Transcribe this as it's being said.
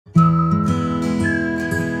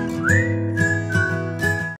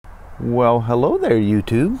Well, hello there,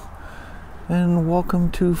 YouTube, and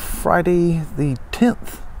welcome to Friday the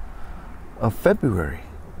 10th of February.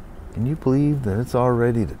 Can you believe that it's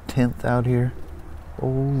already the 10th out here?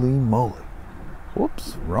 Holy moly.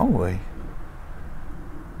 Whoops, wrong way.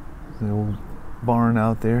 The old barn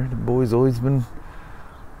out there. The boys always been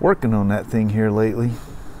working on that thing here lately.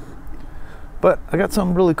 But I got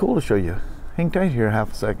something really cool to show you. Hang tight here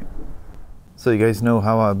half a second. So you guys know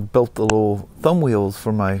how I built the little thumb wheels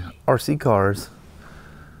for my RC cars.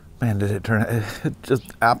 Man, did it turn out, it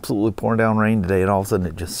just absolutely pouring down rain today, and all of a sudden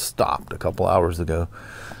it just stopped a couple hours ago.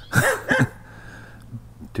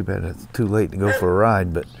 Too bad it's too late to go for a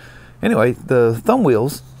ride. But anyway, the thumb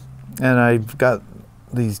wheels, and I've got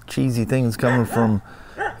these cheesy things coming from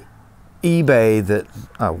eBay that,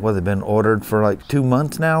 well, they've been ordered for like 2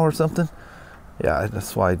 months now or something. Yeah,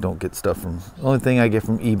 that's why I don't get stuff from, the only thing I get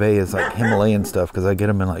from eBay is like Himalayan stuff, because I get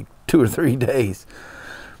them in like 2 or 3 days.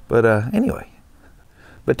 But anyway,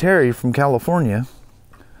 but Terry from California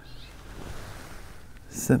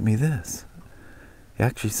sent me this. He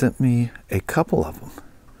actually sent me a couple of them.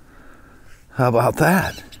 How about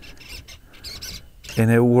that? And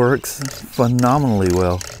it works phenomenally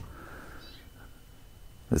well.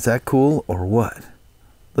 Is that cool or what?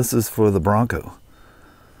 This is for the Bronco.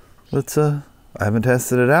 Let's I haven't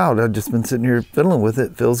tested it out. I've just been sitting here fiddling with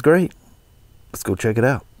it. Feels great. Let's go check it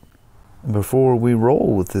out. And before we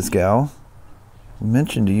roll with this gal, I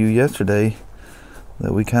mentioned to you yesterday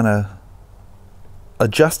that we kind of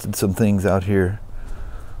adjusted some things out here.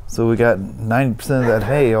 So we got 90% of that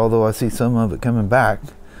hay, although I see some of it coming back.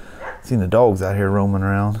 Seen the dogs out here roaming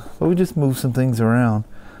around. But we just moved some things around.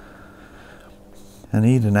 I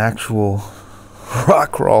need an actual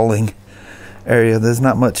rock crawling area. There's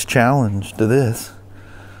not much challenge to this.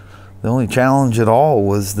 The only challenge at all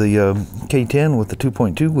was the K10 with the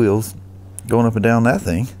 2.2 wheels going up and down that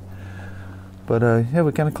thing. But yeah,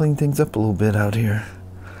 we kind of cleaned things up a little bit out here.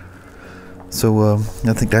 So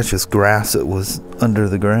I think that's just grass that was under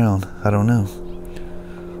the ground. I don't know.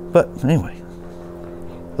 But anyway,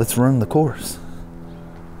 let's run the course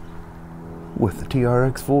with the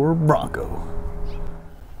TRX4 Bronco.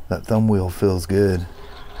 That thumb wheel feels good.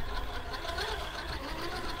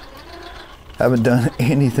 Haven't done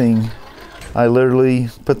anything. I literally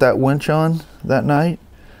put that winch on that night,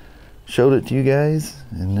 showed it to you guys,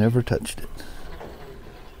 and never touched it.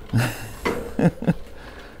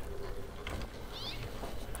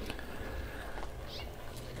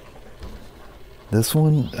 This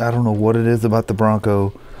one, I don't know what it is about the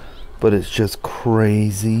Bronco, but it's just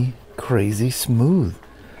crazy, crazy smooth.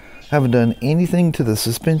 Haven't done anything to the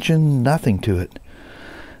suspension, nothing to it.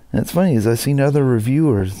 And it's funny, as I've seen other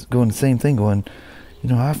reviewers going the same thing, going, you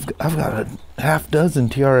know, I've got a half dozen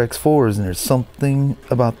TRX4s, and there's something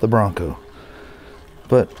about the Bronco.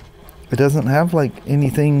 But it doesn't have like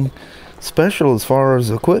anything special as far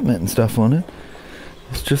as equipment and stuff on it.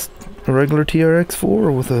 It's just a regular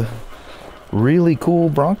TRX4 with a really cool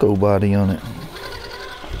Bronco body on it.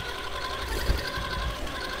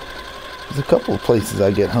 There's a couple of places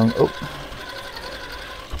I get hung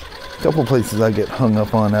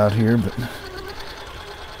up on out here, but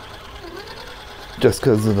just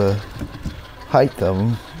because of the height of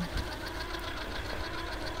them.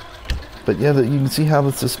 But yeah, you can see how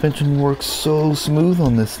the suspension works so smooth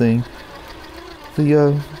on this thing.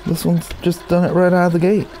 This one's just done it right out of the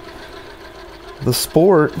gate. The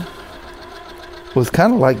Sport was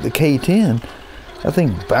kind of like the K10. That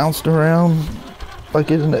thing bounced around like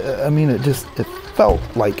it. I mean, it felt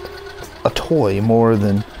like a toy more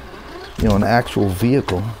than, you know, an actual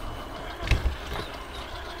vehicle.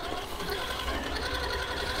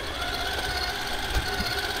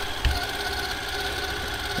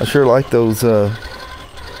 I sure like those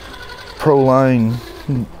Pro-Line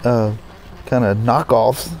kind of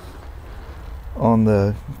knockoffs on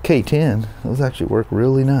the K10. Those actually work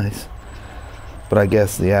really nice. But I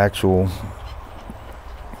guess the actual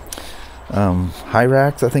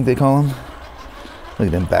Hyrax, I think they call them. Look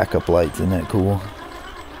at them backup lights, isn't that cool?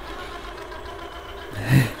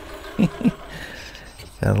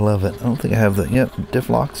 Gotta love it. I don't think I have the, yep, diff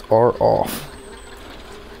locks are off.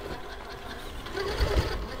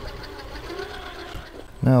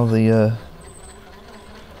 Now the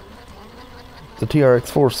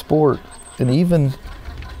TRX4 Sport, and even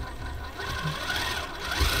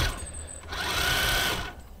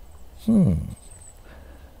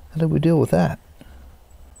how did we deal with that?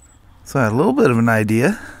 So I had a little bit of an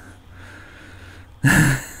idea.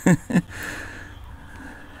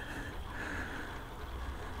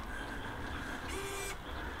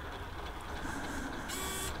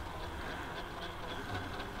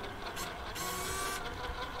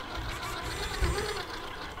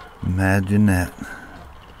 Imagine that.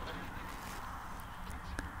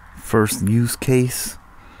 First use case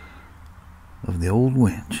of the old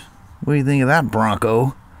winch. What do you think of that,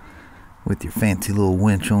 Bronco? With your fancy little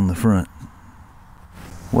winch on the front.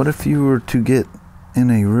 What if you were to get in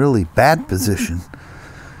a really bad position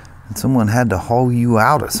and someone had to haul you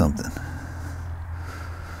out of something?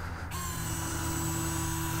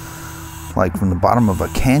 Like from the bottom of a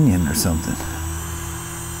canyon or something.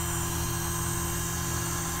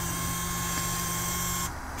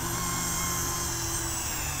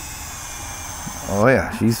 Oh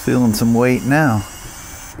yeah, she's feeling some weight now.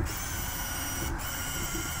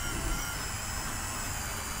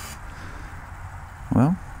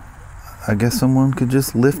 Well, I guess someone could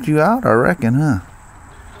just lift you out, I reckon, huh?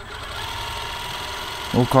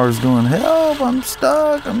 Old car's going, help, I'm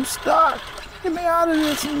stuck, I'm stuck. Get me out of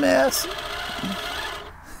this mess.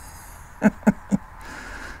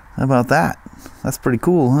 How about that? That's pretty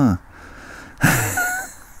cool, huh?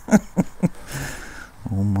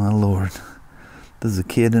 Oh my Lord. Does the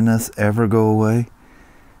kid in us ever go away?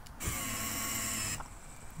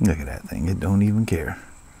 Look at that thing, it don't even care.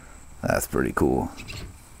 That's pretty cool.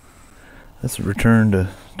 Let's return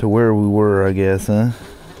to where we were, I guess, huh?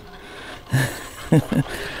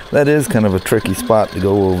 That is kind of a tricky spot to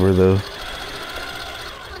go over, though.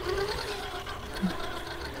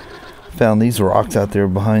 Found these rocks out there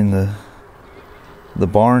behind the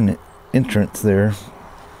barn entrance there.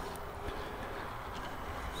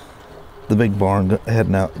 The big barn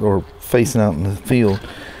heading out or facing out in the field.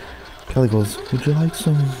 Kelly goes, would you like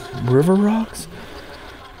some river rocks?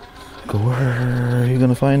 Go, where are you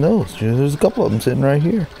gonna find those? There's a couple of them sitting right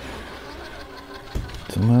here.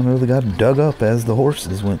 Somehow or another got dug up as the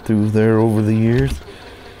horses went through there over the years.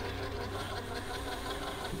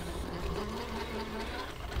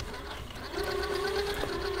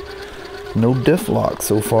 No diff lock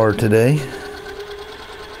so far today.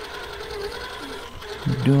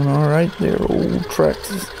 You're doing alright there, old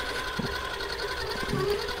Traxxas.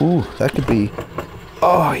 Ooh, that could be...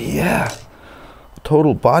 Oh, yeah. A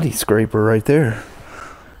total body scraper right there.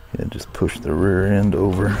 Yeah, just push the rear end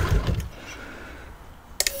over.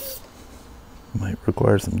 Might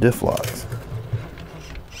require some diff locks.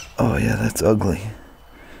 Oh, yeah, that's ugly.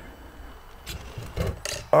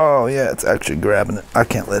 Oh, yeah, it's actually grabbing it. I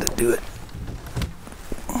can't let it do it.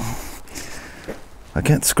 I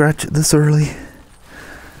can't scratch it this early.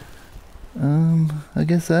 I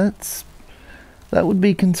guess that would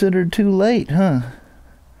be considered too late, huh?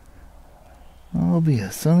 I'll be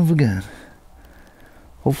a son of a gun.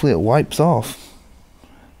 Hopefully it wipes off.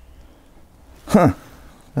 Huh,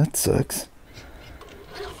 that sucks.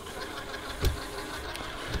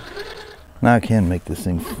 Now I can make this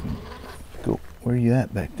thing go. Where are you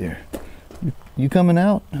at back there? You coming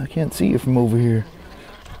out? I can't see you from over here.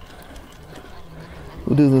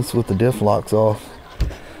 We'll do this with the diff locks off.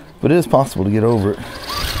 But it is possible to get over it.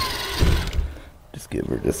 Just give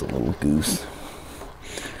her just a little goose.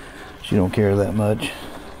 She don't care that much.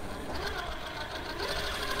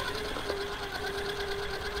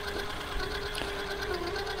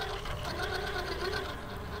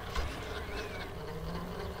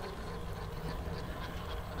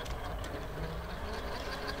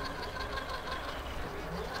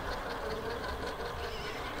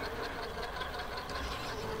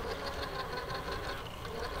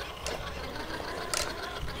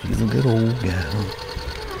 She's a good old gal.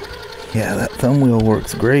 Yeah, that thumb wheel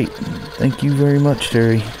works great. Thank you very much,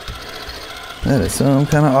 Terry. That is some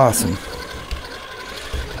kind of awesome.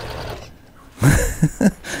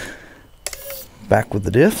 Back with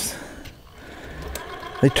the diffs.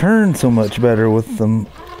 They turn so much better with them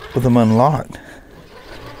unlocked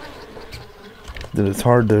that it's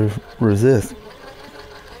hard to resist.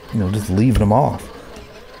 You know, just leaving them off.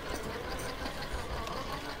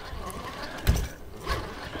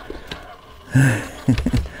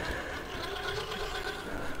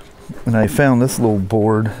 And I found this little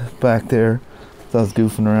board back there as I was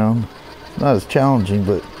goofing around. Not as challenging,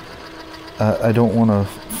 but I don't want to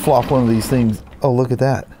flop one of these things. Oh, look at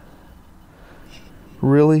that.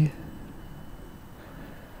 Really?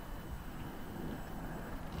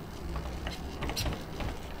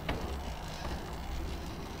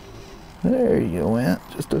 There you go, Aunt.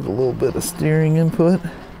 Just took a little bit of steering input.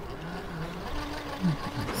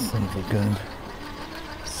 Son of a gun.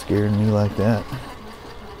 Scared me like that.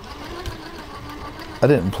 I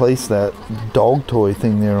didn't place that dog toy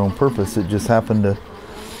thing there on purpose. It just happened to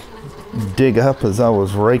dig up as I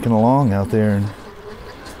was raking along out there, and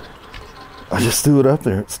I just threw it up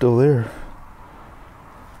there. It's still there.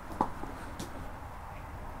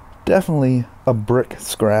 Definitely a brick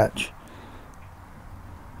scratch.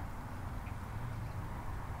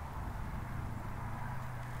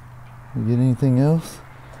 You get anything else?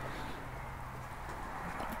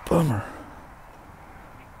 Bummer.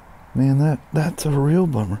 Man, that's a real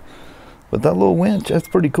bummer. But that little winch, that's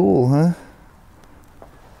pretty cool, huh?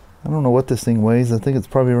 I don't know what this thing weighs. I think it's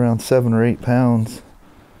probably around 7 or 8 pounds.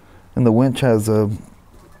 And the winch has a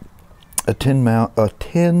 10-pound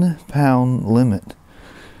limit.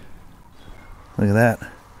 Look at that.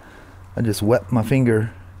 I just wet my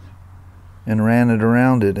finger and ran it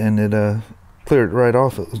around it, and it cleared it right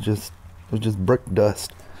off. It was just brick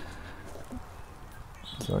dust.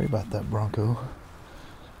 Sorry about that, Bronco.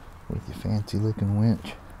 With your fancy looking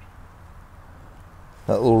winch.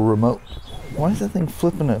 That little remote. Why is that thing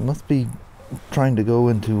flipping? It must be trying to go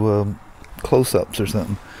into close-ups or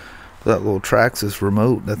something. That little Traxxas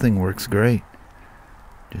remote, that thing works great.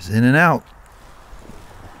 Just in and out.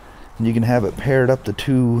 And you can have it paired up to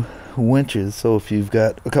 2 winches. So if you've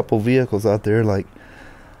got a couple vehicles out there, like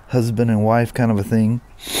husband and wife kind of a thing,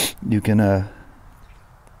 you can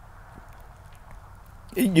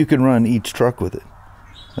run each truck with it.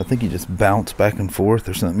 I think you just bounce back and forth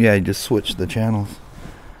or something. Yeah, you just switch the channels.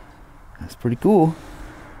 That's pretty cool.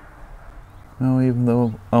 No, even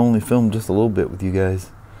though I only filmed just a little bit with you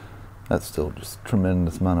guys, that's still just a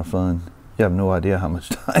tremendous amount of fun. You have no idea how much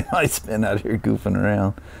time I spend out here goofing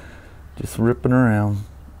around, just ripping around.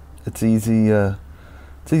 It's easy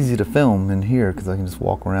to film in here because I can just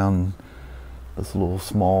walk around this little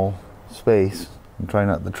small space and try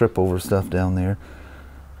not to trip over stuff down there,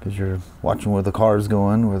 because you're watching where the car's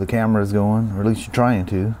going, where the camera's going, or at least you're trying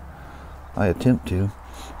to. I attempt to.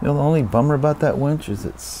 You know, the only bummer about that winch is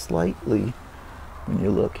it's slightly, when you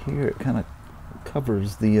look here, it kind of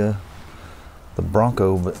covers the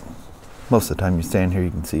Bronco, but most of the time you stand here, you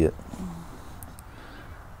can see it.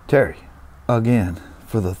 Terry, again,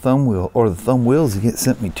 for the thumb wheel, or the thumb wheels, you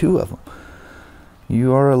sent me 2 of them.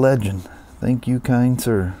 You are a legend. Thank you, kind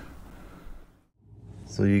sir.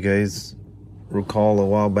 So you guys recall a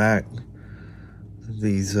while back,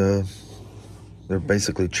 these they're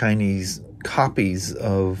basically Chinese copies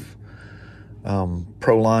of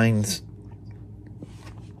Prolines.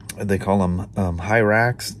 They call them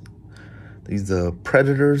Hyrax. These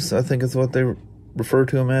Predators, I think is what they refer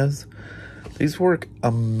to them as. These work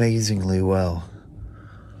amazingly well.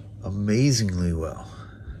 Amazingly well.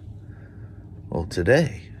 Well,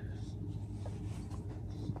 today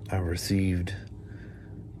I received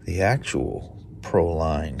the actual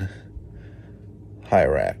Proline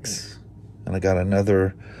Hyrax, and I got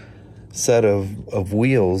another set of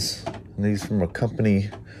wheels, and these from a company.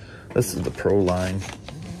 This is the Proline.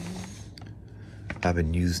 I've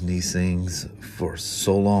been using these things for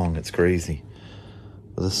so long, it's crazy.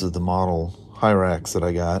 But this is the model Hyrax that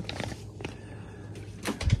I got,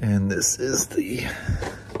 and this is the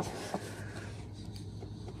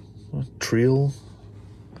Treal.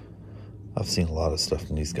 I've seen a lot of stuff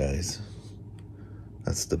from these guys.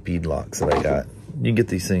 That's the Beadlocks that I got. You can get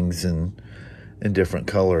these things in different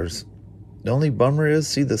colors. The only bummer is,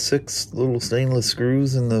 see the 6 little stainless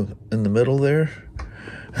screws in the middle there?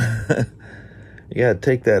 You gotta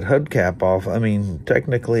take that hubcap off. I mean,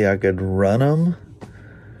 technically I could run them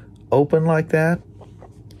open like that,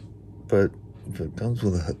 but if it comes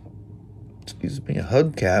with a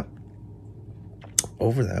hubcap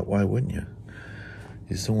over that, why wouldn't you?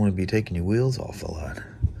 You just don't want to be taking your wheels off a lot.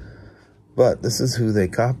 But this is who they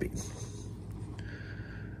copied. It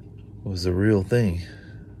was the real thing.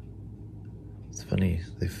 It's funny,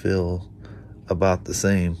 they feel about the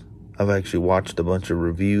same. I've actually watched a bunch of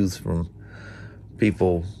reviews from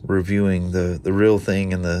people reviewing the real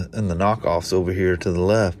thing and the knockoffs over here to the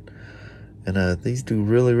left. And these do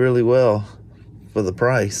really, really well for the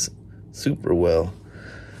price. Super well.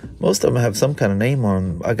 Most of them have some kind of name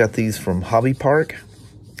on them. I got these from Hobby Park.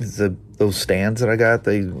 Those stands that I got,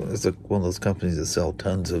 it's one of those companies that sell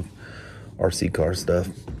tons of RC car stuff.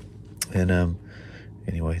 And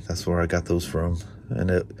anyway, that's where I got those from.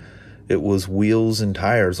 And it was wheels and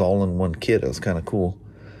tires all in one kit. It was kind of cool.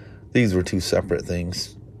 These were 2 separate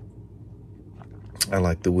things. I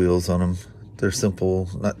like the wheels on them. They're simple,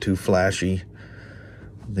 not too flashy.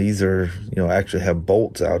 These are, actually have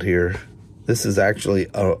bolts out here. This is actually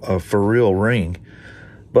a for real ring,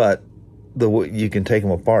 but you can take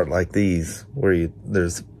them apart like these, where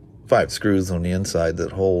there's 5 screws on the inside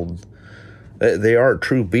that hold. They are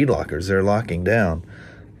true bead lockers. They're locking down,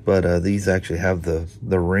 but these actually have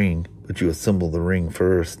the ring. But you assemble the ring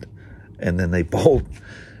first, and then they bolt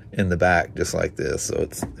in the back just like this. So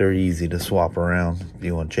they're easy to swap around if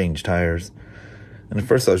you want to change tires. And at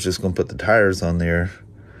first I was just going to put the tires on there,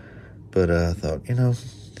 but I thought,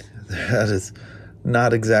 that is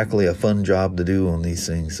not exactly a fun job to do on these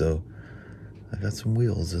things. So I got some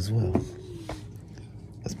wheels as well.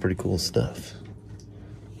 That's pretty cool stuff.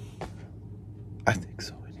 I think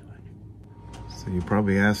so, anyway. So you're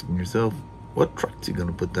probably asking yourself, what truck's he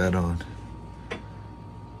gonna put that on?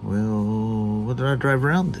 Well, what did I drive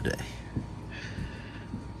around today?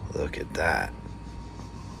 Look at that.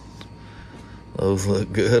 Those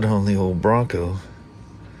look good on the old Bronco.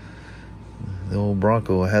 The old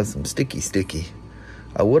Bronco has some sticky.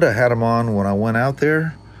 I would have had them on when I went out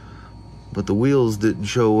there, but the wheels didn't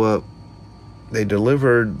show up. They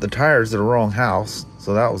delivered the tires to the wrong house,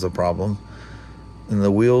 so that was a problem. And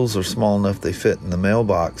the wheels are small enough they fit in the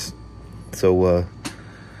mailbox. So,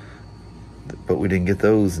 but we didn't get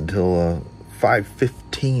those until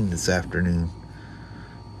 5:15 this afternoon.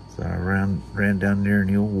 So I ran down there in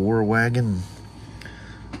the old war wagon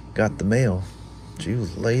and got the mail. She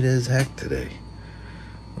was late as heck today.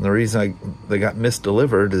 And the reason they got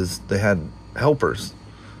misdelivered is they had helpers.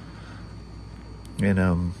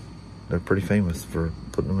 And they're pretty famous for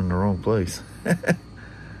putting them in the wrong place.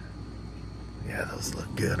 Yeah, those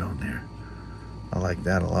look good on there. I like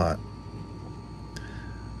that a lot.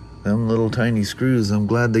 Them little tiny screws, I'm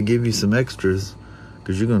glad they give you some extras.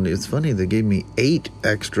 Because it's funny, they gave me 8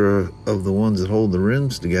 extra of the ones that hold the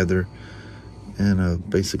rims together. And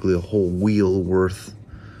basically a whole wheel worth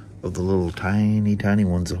of the little tiny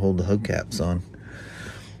ones that hold the hubcaps on.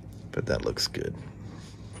 But that looks good.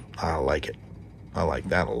 I like it. I like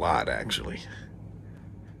that a lot, actually.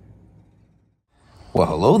 Well,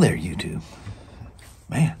 hello there, YouTube.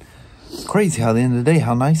 Man, it's crazy how the end of the day,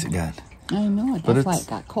 how nice it got. I know it. That's why it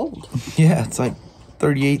got cold. Yeah, it's like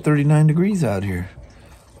 38, 39 degrees out here.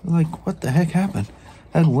 Like, what the heck happened?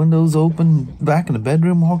 Had windows open back in the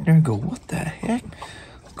bedroom, walking there and go, what the heck?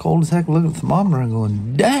 It's cold as heck. Look at the thermometer and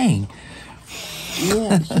going, dang.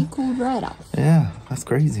 Yeah, she cooled right off. Yeah, that's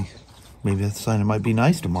crazy. Maybe that's a sign it might be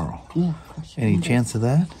nice tomorrow. Yeah. Sure. Any chance of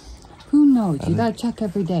that? Who knows? You got to check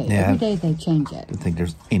every day. Yeah, every day they change it. I don't think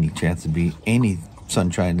there's any chance to be any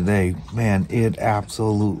sunshine today. Man, it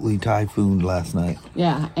absolutely typhooned last night.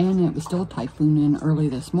 Yeah, and it was still typhooning early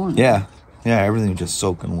this morning. Yeah, everything was just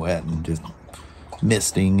soaking wet and just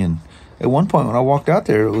misting. And at one point when I walked out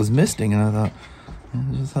there, it was misting, and I thought,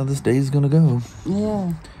 this is how this day is going to go. Yeah.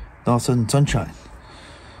 And all of a sudden, sunshine.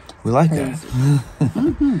 We like that.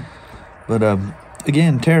 Mm-hmm. But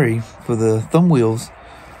again, Terry, for the thumb wheels,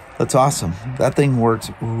 that's awesome. That thing works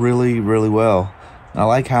really, really well. I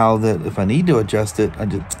like how that if I need to adjust it, I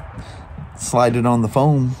just slide it on the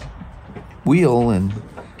foam wheel and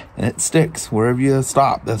it sticks. Wherever you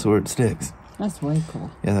stop, that's where it sticks. That's way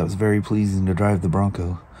cool. Yeah, that was very pleasing to drive the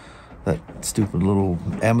Bronco. That stupid little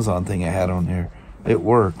Amazon thing I had on there, it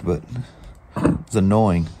worked, but it was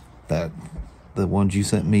annoying. That the ones you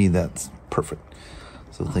sent me, that's perfect.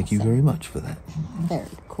 So thank you very much for that. Very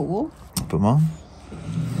cool. But Mom,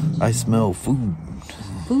 I smell food.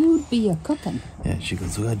 Food be a cooking. Yeah, she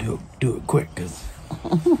goes, we gotta do it quick, because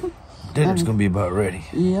dinner's gonna be about ready.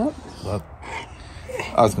 Yep. But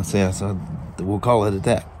I was gonna say, so we'll call it at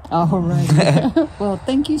that. All right. Well,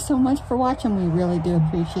 thank you so much for watching. We really do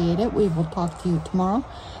appreciate it. We will talk to you tomorrow.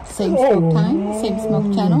 Same smoke time, same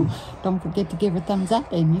smoke channel. Don't forget to give a thumbs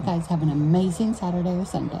up, and you guys have an amazing Saturday or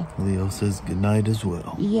Sunday. Leo says good night as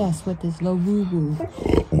well. Yes, with his low woo-woo.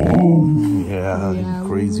 Yeah, you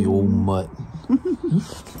crazy old mutt.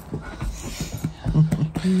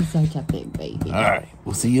 He's such a big baby. All right,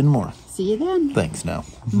 we'll see you in the morning. See you then. Thanks now.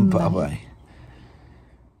 Bye. Bye-bye.